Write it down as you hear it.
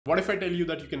What if I tell you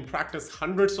that you can practice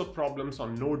hundreds of problems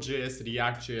on Node.js,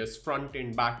 react.js,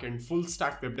 front-end, back-end,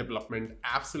 full-stack web development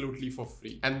absolutely for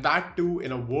free? And that too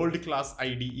in a world-class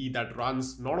IDE that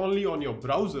runs not only on your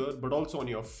browser, but also on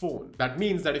your phone. That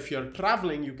means that if you're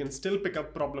traveling, you can still pick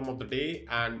up problem of the day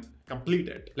and complete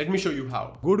it. Let me show you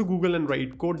how. Go to Google and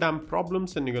write codedamn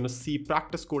problems and you're going to see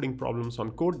practice coding problems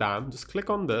on codedamn. Just click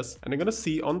on this and you're going to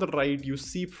see on the right, you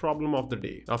see problem of the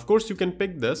day. Now, of course, you can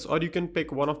pick this or you can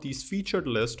pick one of these featured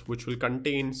lists which will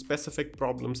contain specific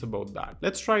problems about that.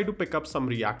 Let's try to pick up some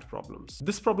React problems.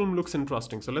 This problem looks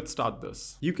interesting, so let's start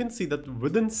this. You can see that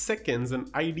within seconds an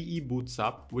IDE boots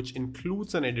up, which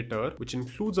includes an editor, which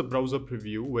includes a browser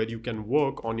preview where you can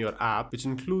work on your app, which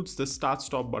includes the start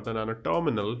stop button and a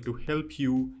terminal to help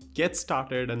you get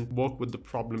started and work with the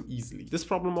problem easily. This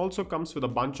problem also comes with a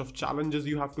bunch of challenges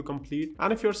you have to complete,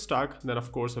 and if you're stuck, then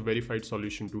of course a verified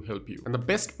solution to help you. And the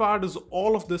best part is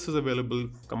all of this is available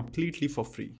completely for free.